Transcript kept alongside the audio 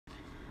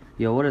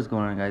Yo, what is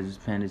going on, guys? It's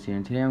Pandas here,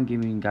 and today I'm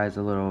giving you guys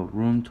a little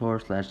room tour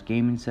slash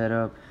gaming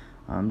setup.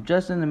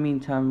 Just in the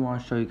meantime, I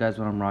want to show you guys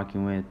what I'm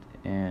rocking with,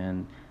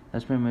 and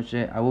that's pretty much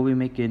it. I will be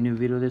making a new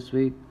video this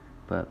week,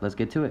 but let's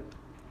get to it.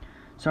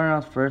 Starting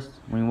off first,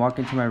 when you walk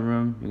into my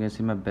room, you're gonna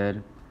see my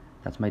bed.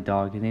 That's my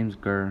dog. His name's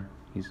Gur.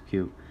 He's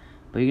cute.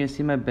 But you're gonna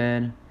see my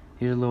bed.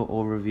 Here's a little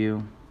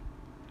overview.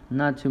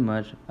 Not too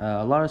much.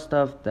 A lot of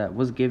stuff that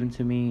was given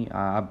to me.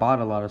 I bought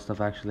a lot of stuff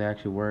actually. I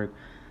actually work.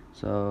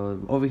 So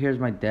over here is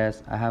my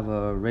desk. I have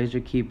a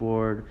Razer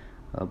keyboard,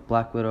 a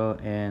Black Widow,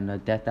 and a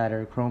Death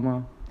Adder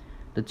Chroma.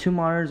 The two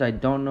monitors, I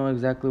don't know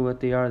exactly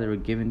what they are. They were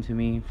given to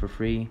me for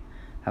free.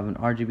 I have an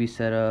RGB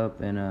setup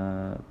and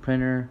a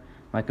printer.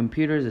 My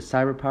computer is a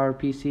CyberPower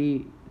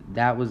PC.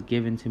 That was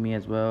given to me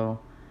as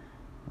well.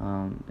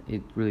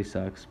 It really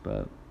sucks,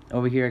 but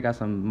over here I got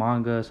some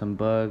manga, some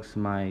bugs,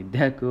 my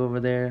Deku over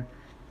there.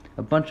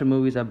 A bunch of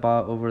movies I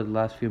bought over the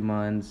last few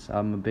months.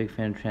 I'm a big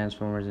fan of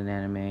Transformers and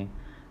anime.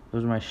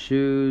 Those are my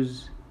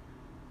shoes,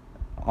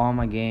 all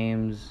my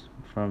games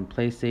from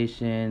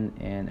PlayStation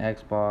and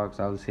Xbox.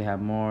 I obviously have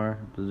more,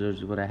 but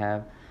those are what I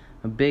have.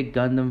 I'm a big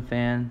Gundam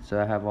fan,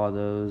 so I have all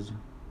those.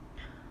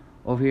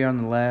 Over here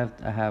on the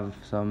left, I have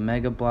some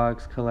Mega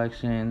Bloks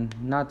collection.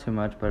 Not too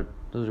much, but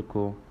those are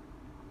cool.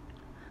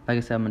 Like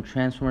I said, I'm a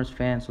Transformers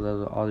fan, so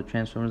those are all the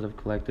Transformers I've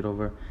collected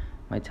over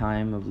my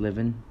time of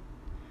living.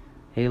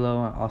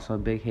 Halo, also a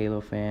big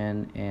Halo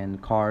fan, and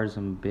cars,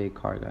 I'm a big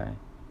car guy.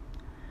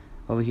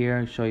 Over here,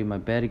 I'll show you my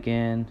bed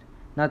again.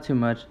 Not too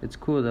much, it's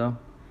cool though.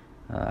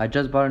 I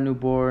just bought a new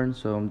board,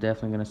 so I'm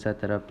definitely going to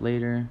set that up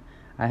later.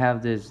 I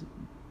have this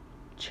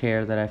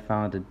chair that I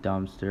found at the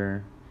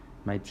dumpster.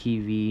 My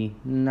TV,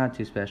 not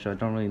too special. I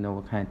don't really know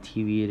what kind of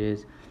TV it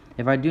is.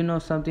 If I do know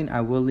something,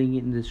 I will link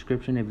it in the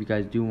description if you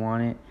guys do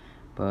want it.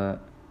 But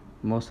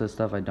most of the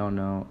stuff I don't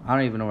know. I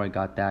don't even know where I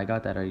got that. I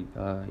got that at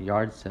a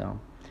yard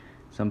sale.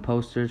 Some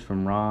posters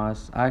from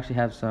Ross. I actually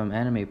have some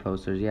anime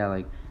posters. Yeah,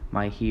 like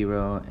My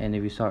Hero. And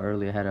if you saw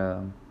earlier, I had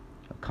a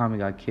Kami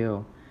Got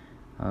Kill.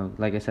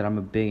 Like I said, I'm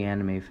a big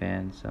anime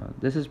fan. So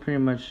this is pretty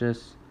much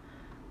just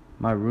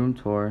my room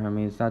tour. I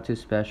mean, it's not too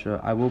special.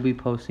 I will be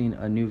posting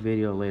a new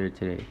video later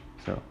today.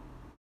 So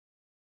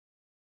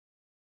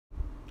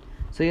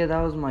yeah,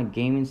 that was my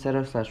gaming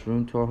setup slash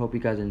room tour. Hope you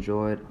guys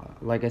enjoyed.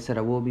 Like I said,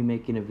 I will be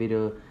making a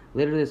video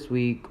later this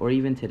week or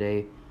even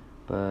today.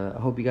 But I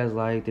hope you guys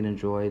liked and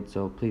enjoyed.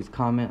 So please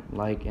comment,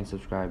 like, and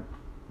subscribe.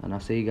 And I'll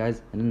see you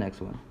guys in the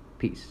next one.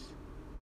 Peace.